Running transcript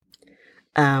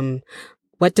Um,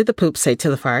 what did the poop say to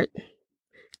the fart?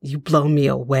 You blow me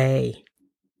away.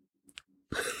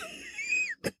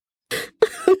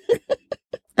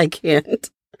 I can't.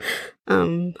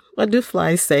 What do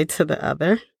flies say to the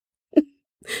other?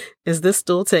 Is this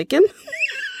stool taken?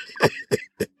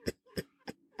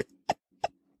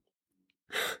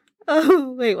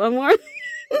 Oh, wait, one more.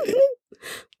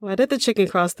 Why did the chicken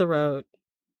cross the road?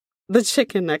 The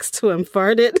chicken next to him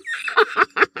farted.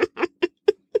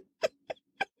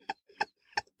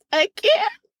 I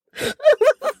can't.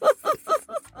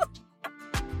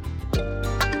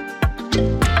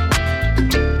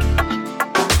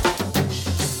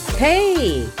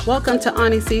 Hey, welcome to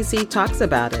Ani Cece Talks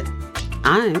About It.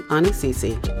 I'm Ani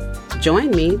Cece.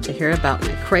 Join me to hear about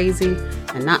my crazy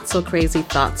and not so crazy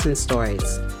thoughts and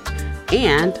stories.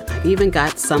 And I've even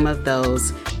got some of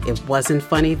those it wasn't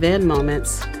funny then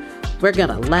moments. We're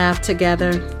gonna laugh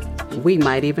together. We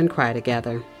might even cry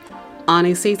together.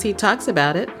 Ani Cece Talks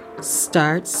About It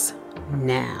starts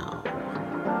now.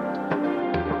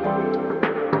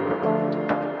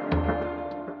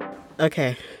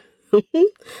 Okay.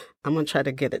 I'm going to try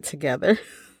to get it together.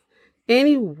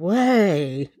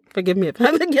 Anyway, forgive me if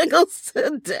I'm the giggles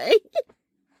today.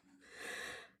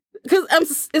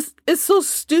 Because it's so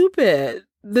stupid.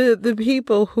 The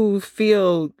people who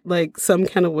feel like some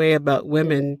kind of way about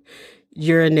women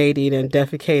urinating and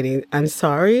defecating. I'm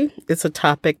sorry. It's a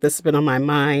topic that's been on my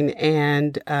mind.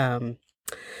 And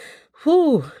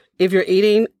if you're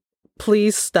eating,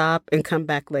 please stop and come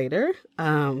back later.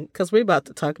 Because we're about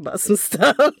to talk about some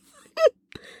stuff.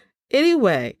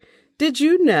 Anyway, did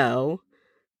you know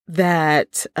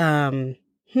that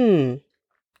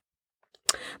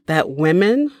that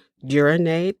women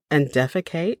urinate and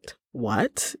defecate?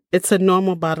 What? It's a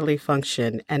normal bodily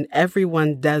function, and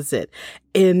everyone does it,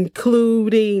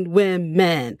 including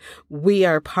women. We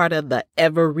are part of the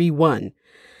everyone.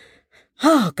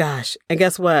 Oh, gosh. And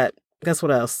guess what? Guess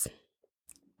what else?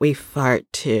 We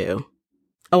fart, too.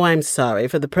 Oh, I'm sorry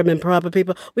for the prim and proper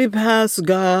people. We pass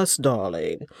gas,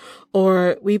 darling.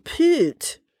 Or we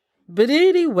poot. But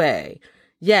anyway,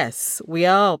 yes, we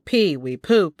all pee, we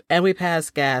poop, and we pass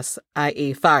gas,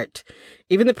 i.e. fart.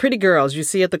 Even the pretty girls you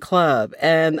see at the club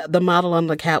and the model on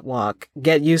the catwalk.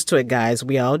 Get used to it, guys.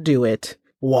 We all do it.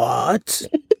 What?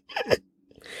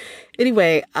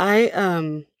 Anyway,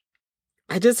 I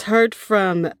just heard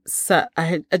I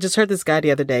just heard this guy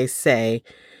the other day say,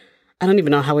 I don't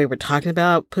even know how we were talking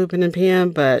about pooping and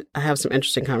peeing, but I have some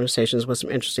interesting conversations with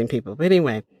some interesting people. But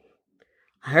anyway,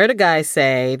 I heard a guy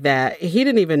say that he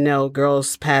didn't even know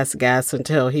girls pass gas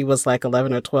until he was like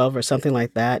 11 or 12 or something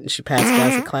like that. And she passed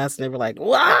gas in class and they were like,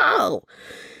 wow.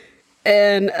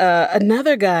 And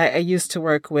another guy I used to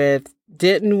work with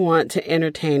didn't want to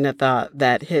entertain the thought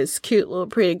that his cute little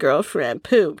pretty girlfriend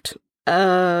pooped.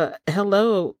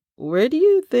 Hello, where do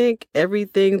you think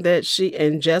everything that she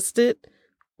ingested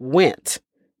went?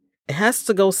 It has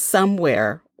to go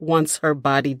somewhere once her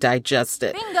body digests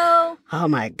it. Bingo! Oh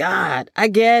my God. I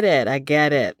get it.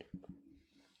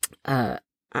 I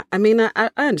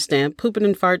understand pooping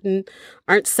and farting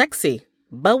aren't sexy,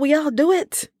 but we all do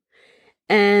it.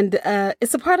 And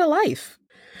it's a part of life.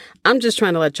 I'm just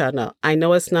trying to let y'all know. I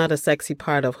know it's not a sexy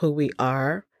part of who we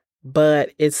are,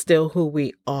 but it's still who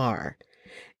we are.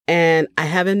 And I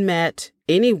haven't met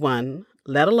anyone,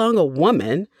 let alone a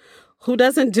woman, who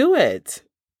doesn't do it.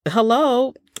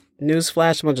 Hello.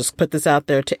 Newsflash, I'm going to just put this out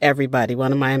there to everybody.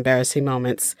 One of my embarrassing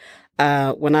moments.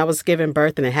 When I was giving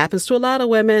birth, and it happens to a lot of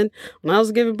women, when I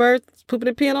was giving birth, pooping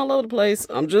and peeing all over the place.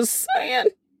 I'm just saying.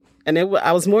 And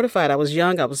I was mortified. I was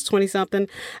young. I was 20-something.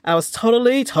 I was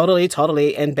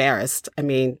totally embarrassed. I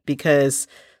mean, because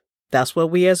that's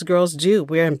what we as girls do.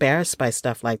 We're embarrassed by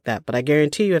stuff like that. But I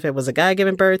guarantee you, if it was a guy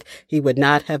giving birth, he would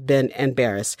not have been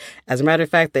embarrassed. As a matter of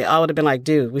fact, they all would have been like,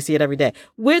 dude, we see it every day.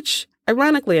 Which,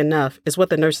 ironically enough, is what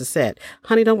the nurses said.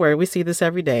 Honey, don't worry. We see this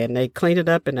every day. And they cleaned it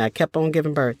up and I kept on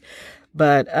giving birth.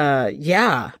 But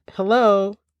yeah,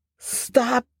 hello.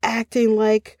 Stop acting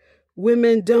like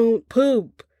women don't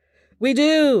poop. We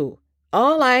do.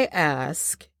 All I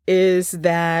ask is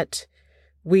that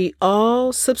we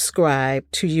all subscribe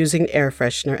to using air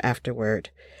freshener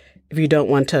afterward if you don't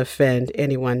want to offend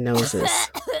anyone's noses.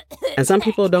 And some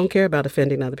people don't care about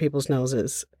offending other people's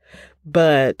noses.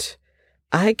 But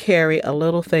I carry a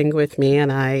little thing with me,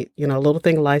 and a little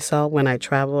thing Lysol when I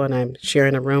travel and I'm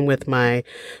sharing a room with my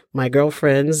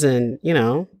girlfriends, and,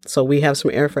 so we have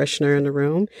some air freshener in the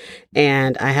room,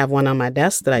 and I have one on my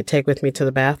desk that I take with me to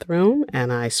the bathroom,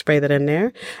 and I spray that in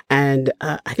there. And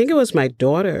I think it was my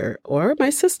daughter or my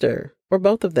sister or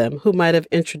both of them who might have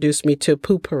introduced me to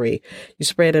Poopery. You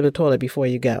spray it in the toilet before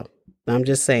you go. I'm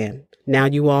just saying. Now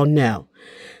you all know.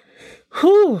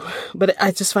 Whew. But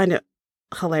I just find it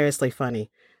hilariously funny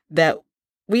that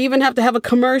we even have to have a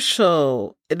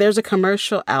commercial. There's a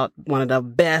commercial out, one of the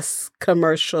best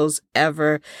commercials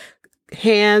ever.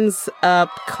 Hands up,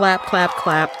 clap, clap,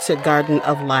 clap to Garden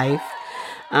of Life.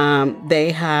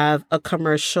 They have a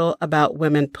commercial about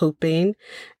women pooping,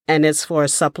 and it's for a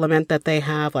supplement that they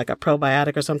have, like a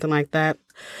probiotic or something like that.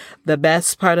 The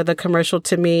best part of the commercial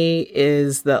to me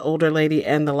is the older lady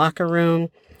in the locker room,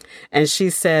 and she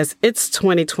says, "It's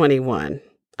 2021.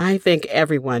 I think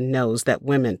everyone knows that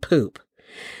women poop."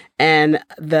 And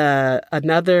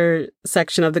another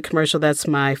section of the commercial that's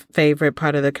my favorite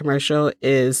part of the commercial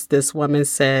is this woman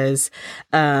says,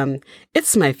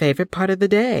 "It's my favorite part of the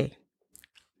day."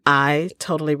 I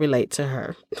totally relate to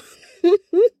her.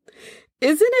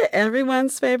 Isn't it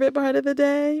everyone's favorite part of the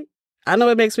day? I know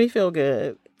it makes me feel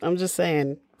good. I'm just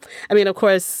saying. I mean, of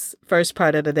course, first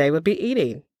part of the day would be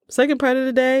eating. Second part of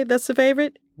the day, that's the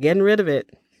favorite, getting rid of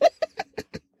it.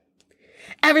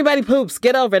 Everybody poops.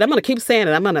 Get over it. I'm going to keep saying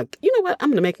it. You know what? I'm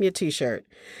going to make me a t-shirt.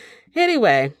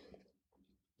 Anyway,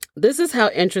 this is how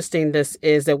interesting this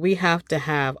is that we have to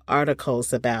have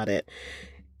articles about it.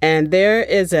 And there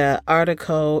is an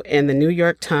article in the New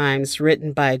York Times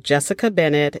written by Jessica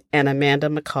Bennett and Amanda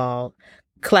McCall.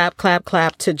 Clap, clap,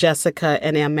 clap to Jessica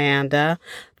and Amanda.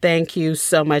 Thank you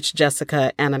so much,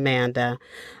 Jessica and Amanda.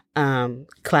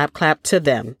 Clap, clap to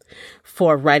them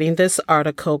for writing this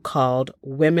article called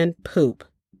Women Poop,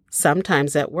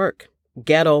 Sometimes at Work.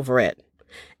 Get over it.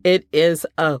 It is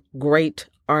a great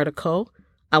article.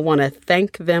 I want to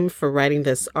thank them for writing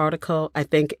this article. I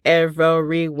think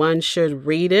everyone should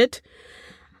read it.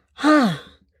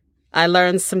 I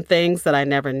learned some things that I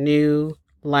never knew,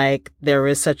 like there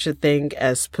is such a thing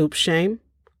as poop shame.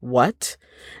 What?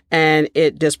 And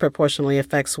it disproportionately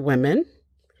affects women.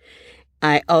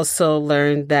 I also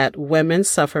learned that women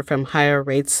suffer from higher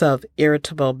rates of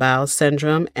irritable bowel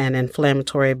syndrome and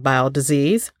inflammatory bowel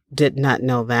disease. Did not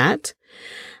know that.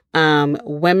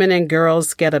 Women and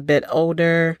girls get a bit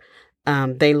older.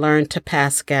 They learn to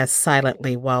pass gas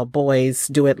silently while boys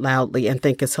do it loudly and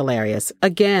think it's hilarious.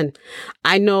 Again,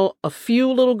 I know a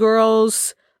few little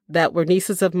girls that were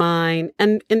nieces of mine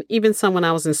and even some when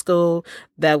I was in school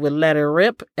that would let it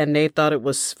rip and they thought it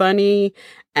was funny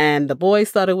and the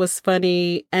boys thought it was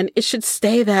funny and it should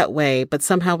stay that way. But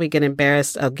somehow we get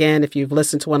embarrassed. Again, if you've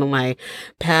listened to one of my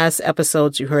past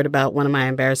episodes, you heard about one of my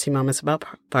embarrassing moments about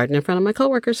farting in front of my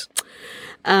coworkers.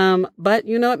 But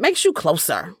you know, it makes you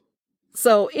closer.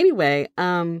 So anyway,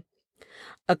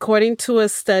 according to a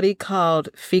study called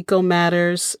Fecal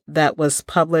Matters that was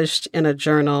published in a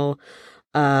journal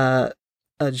called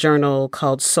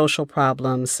Social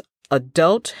Problems,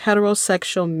 adult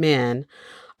heterosexual men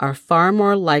are far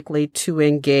more likely to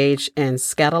engage in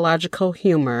scatological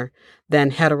humor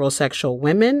than heterosexual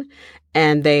women,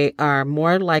 and they are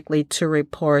more likely to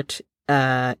report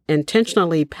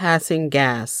intentionally passing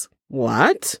gas.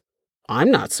 What? I'm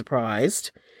not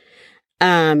surprised.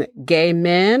 Gay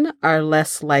men are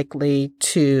less likely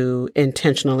to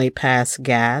intentionally pass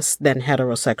gas than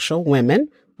heterosexual women.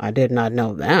 I did not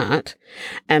know that.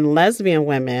 And lesbian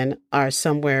women are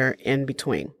somewhere in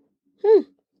between.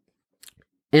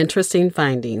 Interesting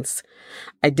findings.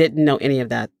 I didn't know any of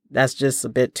that. That's just a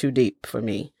bit too deep for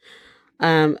me.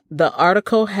 The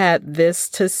article had this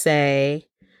to say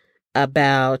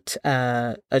about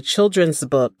a children's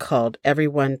book called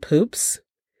Everyone Poops.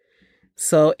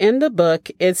 So in the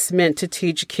book, it's meant to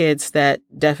teach kids that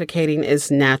defecating is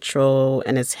natural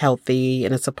and it's healthy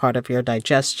and it's a part of your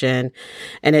digestion.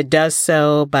 And it does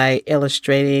so by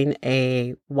illustrating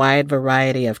a wide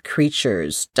variety of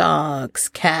creatures, dogs,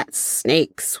 cats,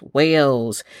 snakes,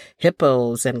 whales,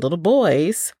 hippos, and little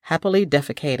boys happily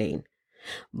defecating.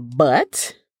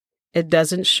 But it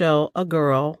doesn't show a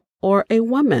girl or a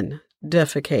woman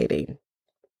defecating.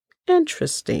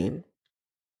 Interesting.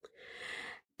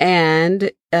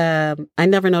 And I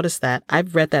never noticed that.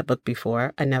 I've read that book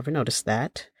before. I never noticed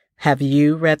that. Have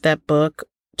you read that book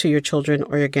to your children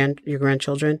or your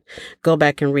grandchildren? Go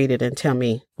back and read it and tell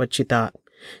me what you thought.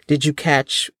 Did you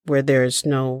catch where there's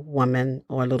no woman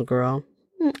or little girl?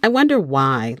 I wonder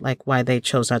why they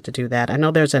chose not to do that. I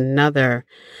know there's another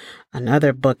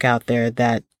book out there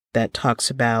that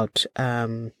talks about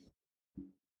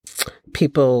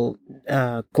people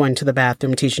going to the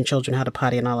bathroom, teaching children how to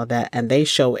potty and all of that. And they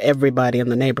show everybody in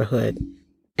the neighborhood,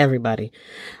 everybody.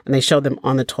 And they show them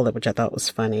on the toilet, which I thought was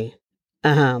funny.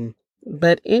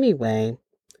 But anyway,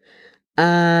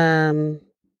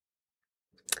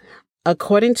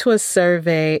 According to a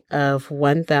survey of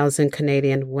 1,000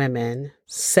 Canadian women,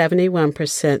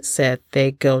 71% said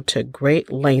they go to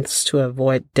great lengths to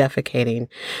avoid defecating,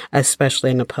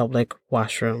 especially in the public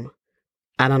washroom.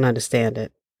 I don't understand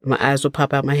it. My eyes will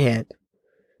pop out my head.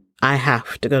 I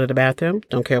have to go to the bathroom.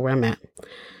 Don't care where I'm at.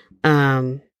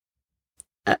 I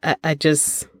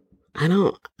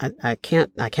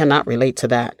cannot relate to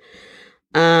that.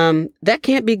 That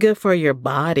can't be good for your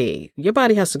body. Your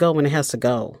body has to go when it has to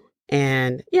go.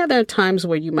 And yeah, there are times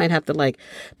where you might have to like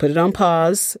put it on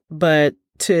pause, but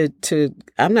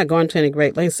I'm not going to any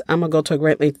great lengths. I'm going to go to a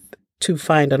great length to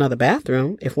find another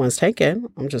bathroom if one's taken.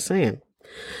 I'm just saying.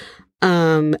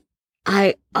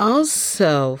 I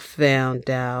also found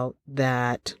out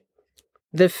that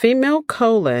the female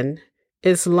colon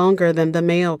is longer than the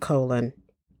male colon.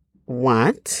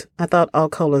 What? I thought all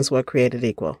colons were created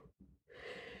equal.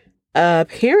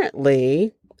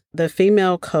 Apparently, the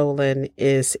female colon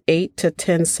is 8 to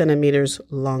 10 centimeters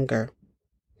longer.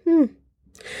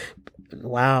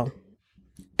 Wow.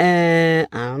 And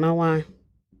I don't know why.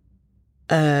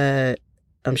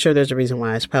 I'm sure there's a reason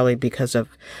why. It's probably because of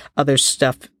other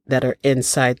stuff that are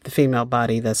inside the female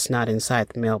body that's not inside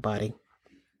the male body.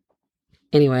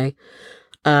 Anyway,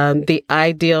 the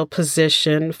ideal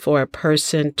position for a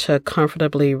person to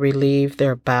comfortably relieve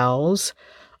their bowels,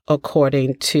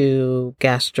 according to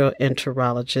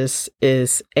gastroenterologists,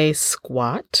 is a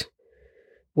squat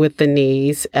with the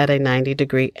knees at a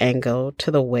 90-degree angle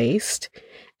to the waist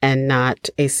and not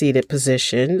a seated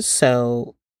position.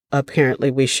 So apparently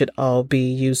we should all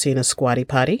be using a squatty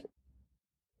potty.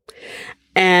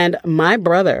 And my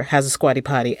brother has a squatty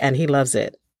potty and he loves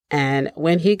it. And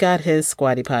when he got his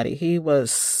squatty potty, he was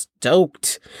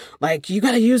stoked. Like, you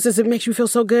got to use this. It makes you feel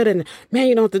so good. And man,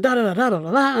 you don't have to da da da da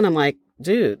da da. And I'm like,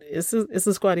 dude, it's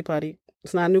a squatty potty.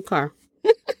 It's not a new car.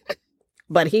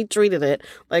 But he treated it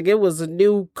like it was a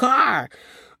new car,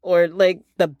 or like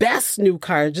the best new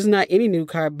car, just not any new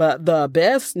car, but the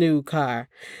best new car.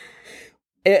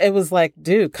 It was like,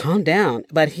 dude, calm down.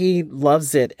 But he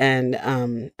loves it. And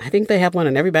I think they have one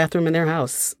in every bathroom in their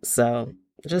house. So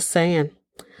just saying.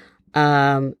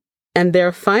 And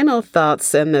their final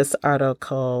thoughts in this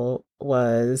article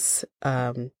was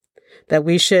that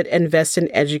we should invest in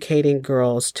educating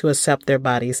girls to accept their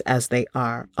bodies as they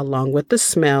are, along with the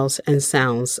smells and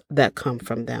sounds that come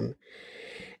from them.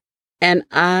 And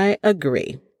I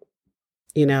agree.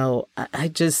 You know,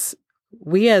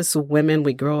 we as women,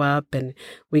 we grow up and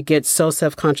we get so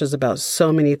self-conscious about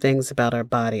so many things about our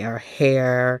body, our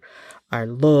hair, our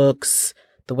looks,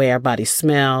 the way our body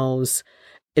smells.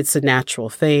 It's a natural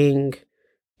thing.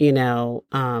 You know,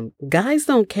 guys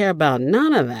don't care about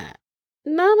none of that.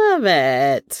 None of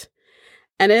it.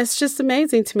 And it's just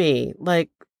amazing to me. Like,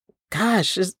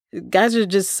 gosh, guys are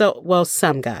just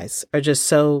some guys are just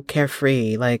so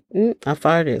carefree. Like, I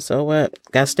farted, so what?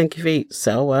 Got stinky feet,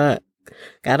 so what?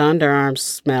 Got underarms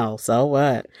smell, so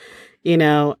what? You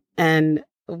know, and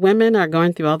women are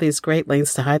going through all these great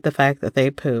lengths to hide the fact that they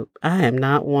poop. I am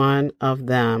not one of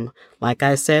them. Like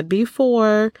I said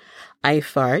before, I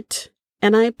fart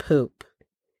and I poop.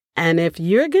 And if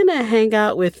you're going to hang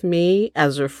out with me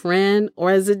as a friend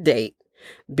or as a date,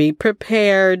 be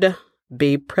prepared.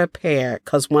 Be prepared,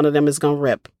 because one of them is going to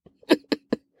rip.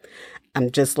 I'm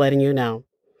just letting you know.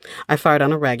 I fart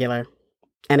on a regular,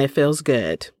 and it feels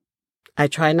good. I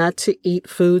try not to eat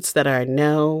foods that I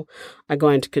know are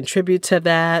going to contribute to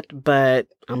that, but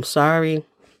I'm sorry.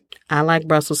 I like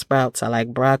Brussels sprouts. I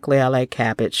like broccoli. I like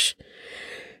cabbage.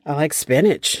 I like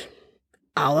spinach.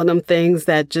 All of them things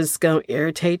that just gonna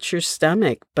irritate your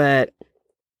stomach. But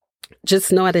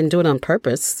just know I didn't do it on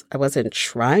purpose. I wasn't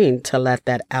trying to let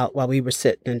that out while we were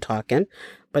sitting and talking.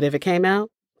 But if it came out,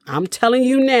 I'm telling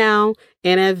you now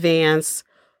in advance,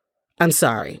 I'm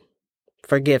sorry.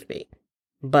 Forgive me.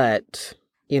 But,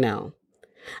 you know,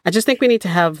 I just think we need to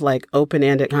have like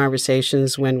open-ended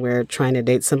conversations when we're trying to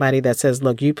date somebody that says,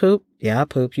 look, you poop? Yeah, I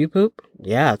poop. You poop?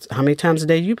 Yeah. How many times a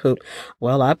day you poop?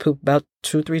 Well, I poop about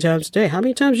 2-3 times a day. How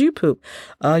many times you poop?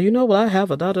 Well, I have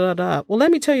a da da da da. Well,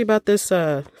 let me tell you about this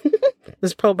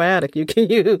this probiotic you can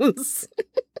use.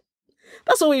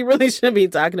 That's what we really should be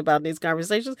talking about in these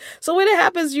conversations. So when it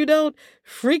happens, you don't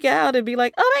freak out and be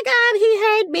like, oh my God, he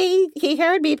heard me. He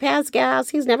heard me pass gas.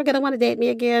 He's never going to want to date me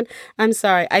again. I'm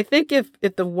sorry. I think if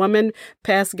the woman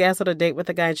passed gas on a date with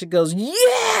a guy and she goes,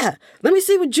 yeah, let me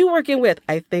see what you're working with,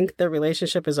 I think the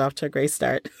relationship is off to a great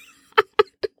start.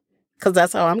 Because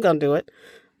that's how I'm going to do it.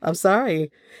 I'm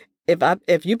sorry.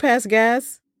 If you pass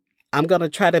gas, I'm going to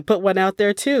try to put one out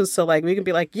there too. So like we can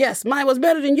be like, yes, mine was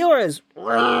better than yours.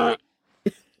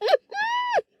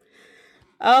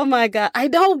 Oh my God. I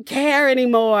don't care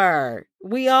anymore.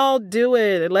 We all do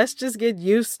it. Let's just get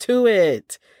used to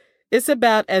it. It's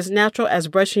about as natural as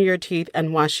brushing your teeth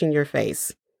and washing your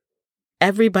face.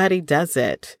 Everybody does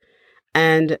it.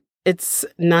 And it's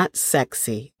not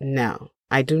sexy. No,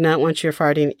 I do not want you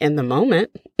farting in the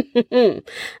moment.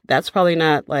 That's probably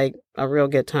not like a real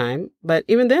good time. But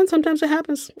even then, sometimes it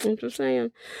happens. I'm just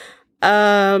saying.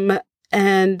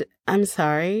 And I'm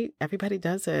sorry, everybody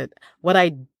does it.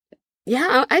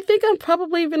 I think I'm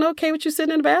probably even okay with you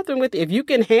sitting in the bathroom with you. If you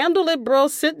can handle it, bro,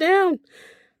 sit down.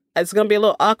 It's going to be a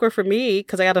little awkward for me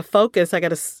because I got to focus. I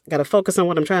got to focus on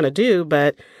what I'm trying to do.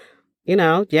 But,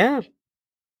 yeah,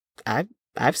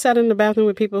 I've sat in the bathroom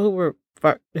with people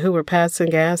who were passing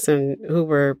gas and who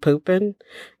were pooping.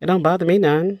 It don't bother me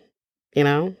none.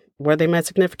 Were they my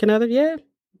significant other? Yeah.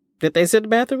 Did they sit in the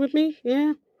bathroom with me?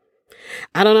 Yeah.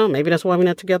 I don't know. Maybe that's why we're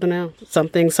not together now. Some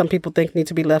things some people think need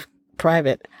to be left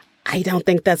private. I don't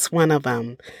think that's one of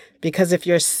them. Because if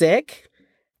you're sick,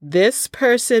 this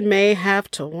person may have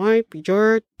to wipe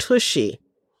your tushy.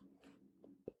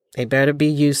 They better be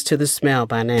used to the smell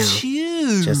by now.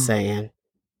 Phew. Just saying.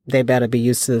 They better be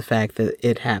used to the fact that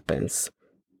it happens.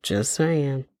 Just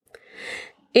saying.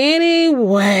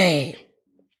 Anyway,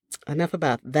 enough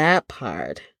about that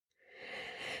part.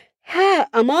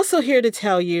 I'm also here to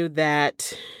tell you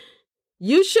that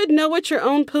you should know what your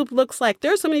own poop looks like.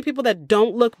 There are so many people that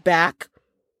don't look back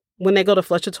when they go to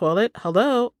flush a toilet.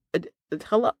 Hello?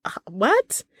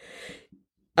 What?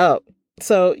 Oh,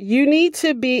 so you need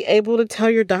to be able to tell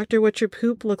your doctor what your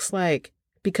poop looks like,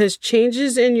 because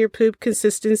changes in your poop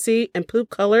consistency and poop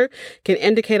color can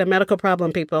indicate a medical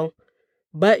problem, people.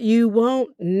 But you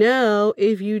won't know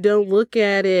if you don't look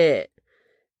at it.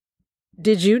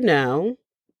 Did you know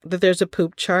that there's a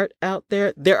poop chart out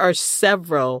there? There are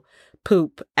several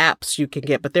poop apps you can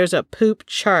get, but there's a poop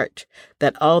chart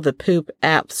that all the poop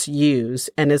apps use,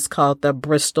 and it's called the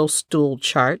Bristol Stool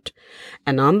Chart.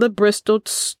 And on the Bristol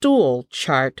Stool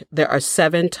Chart, there are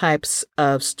 7 types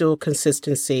of stool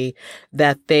consistency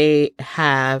that they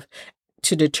have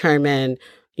to determine,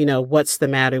 what's the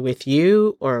matter with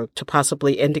you, or to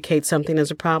possibly indicate something as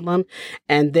a problem.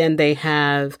 And then they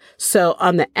have, so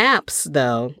on the apps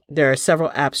though, there are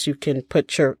several apps you can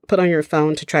put on your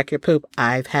phone to track your poop.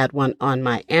 I've had one on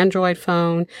my Android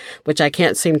phone, which I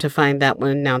can't seem to find that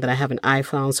one now that I have an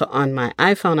iPhone. So on my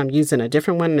iPhone, I'm using a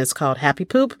different one, and it's called Happy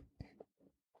Poop.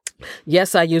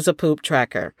 Yes, I use a poop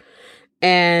tracker.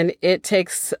 And it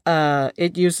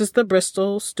uses the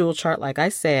Bristol Stool Chart, like I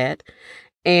said.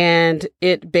 And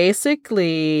it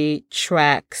basically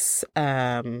tracks,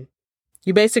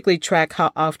 you basically track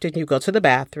how often you go to the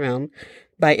bathroom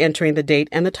by entering the date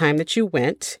and the time that you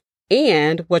went,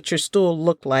 and what your stool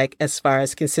looked like as far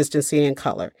as consistency and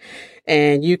color.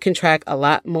 And you can track a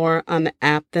lot more on the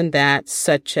app than that,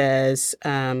 such as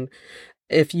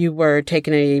if you were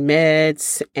taking any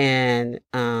meds, and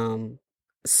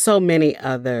so many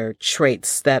other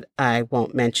traits that I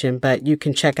won't mention, but you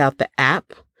can check out the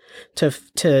app to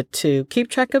keep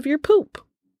track of your poop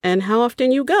and how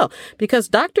often you go, because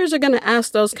doctors are going to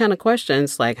ask those kind of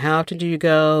questions, like how often do you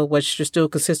go? What's your stool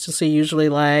consistency usually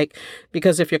like?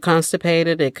 Because if you're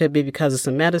constipated, it could be because of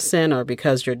some medicine, or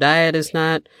because your diet is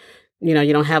not, you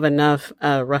don't have enough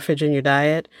roughage in your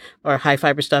diet, or high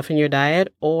fiber stuff in your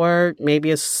diet, or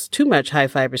maybe it's too much high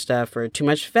fiber stuff or too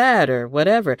much fat or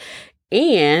whatever.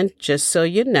 And just so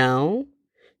you know,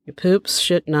 your poops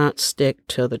should not stick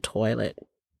to the toilet.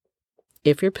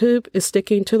 If your poop is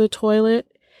sticking to the toilet,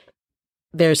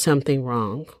 there's something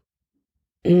wrong.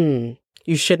 You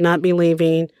should not be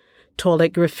leaving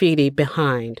toilet graffiti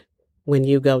behind when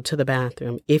you go to the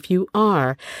bathroom. If you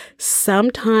are,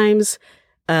 sometimes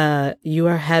you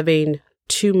are having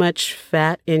too much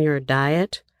fat in your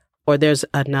diet, or there's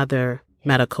another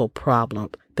medical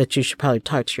problem that you should probably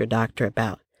talk to your doctor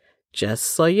about. Just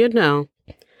so you know.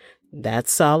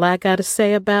 That's all I got to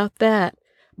say about that.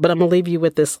 But I'm going to leave you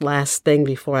with this last thing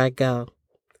before I go.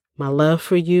 My love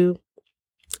for you,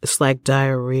 it's like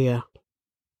diarrhea.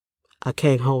 I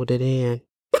can't hold it in.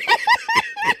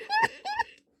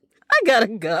 I gotta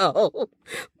go.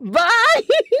 Bye.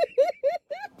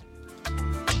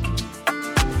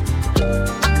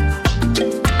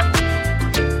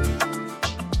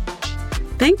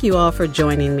 Thank you all for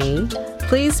joining me.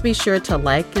 Please be sure to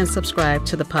like and subscribe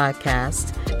to the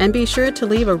podcast, and be sure to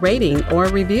leave a rating or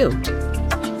a review.